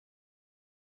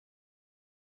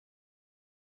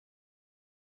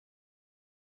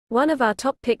One of our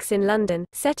top picks in London,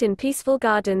 set in peaceful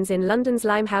gardens in London's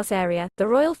Limehouse area, the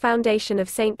Royal Foundation of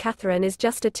St. Katharine is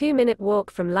just a 2-minute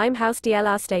walk from Limehouse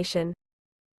DLR Station.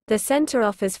 The centre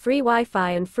offers free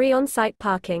Wi-Fi and free on-site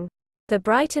parking. The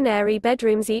bright and airy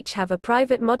bedrooms each have a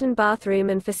private modern bathroom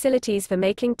and facilities for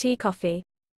making tea-coffee.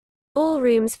 All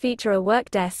rooms feature a work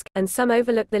desk, and some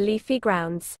overlook the leafy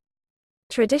grounds.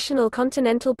 Traditional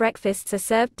continental breakfasts are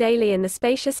served daily in the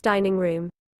spacious dining room.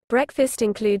 Breakfast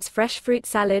includes fresh fruit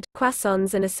salad,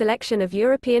 croissants and a selection of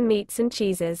European meats and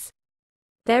cheeses.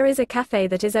 There is a cafe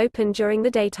that is open during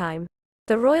the daytime.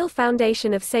 The Royal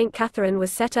Foundation of St. Katharine was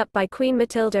set up by Queen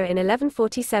Matilda in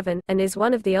 1147, and is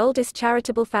one of the oldest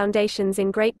charitable foundations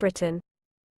in Great Britain.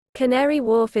 Canary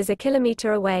Wharf is a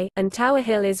kilometer away, and Tower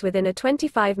Hill is within a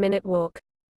 25-minute walk.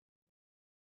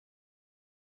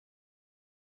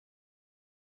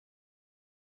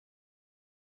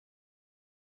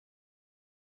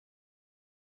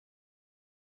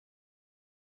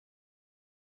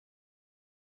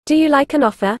 Do you like an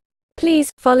offer?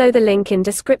 Please follow the link in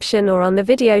description or on the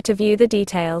video to view the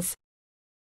details.